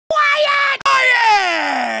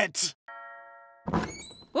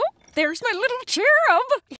there's my little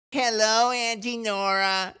cherub. Hello, Auntie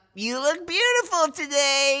Nora. You look beautiful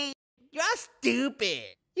today. You're stupid.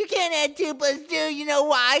 You can't add 2 + 2, you know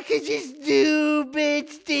why? 'Cause you're stupid,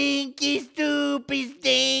 stinky, stupid,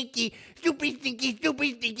 stinky, stupid, stinky,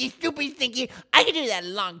 stupid, stinky, stupid, stinky. I can do that a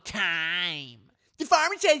long time. The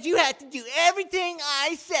farmer says you have to do everything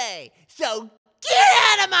I say, so get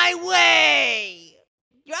out of my way!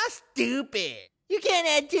 You're stupid. You can't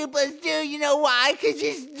add 2 + 2, you know why? 'Cause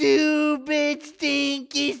you're stupid,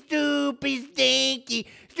 stinky, stupid, stinky,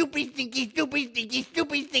 stupid, stinky, stupid, stinky,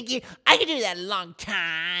 stupid, stinky. I can do that a long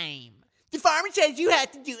time. The farmer says you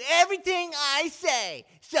have to do everything I say,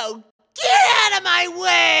 so get out of my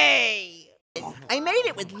way! I made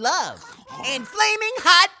it with love and flaming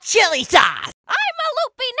hot chili sauce. I'm a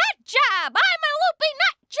loopy nut job. I'm a loopy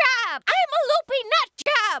nut job. I'm a loopy nut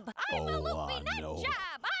job. I'm a loopy nut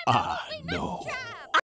job. I'm a loopy nut job.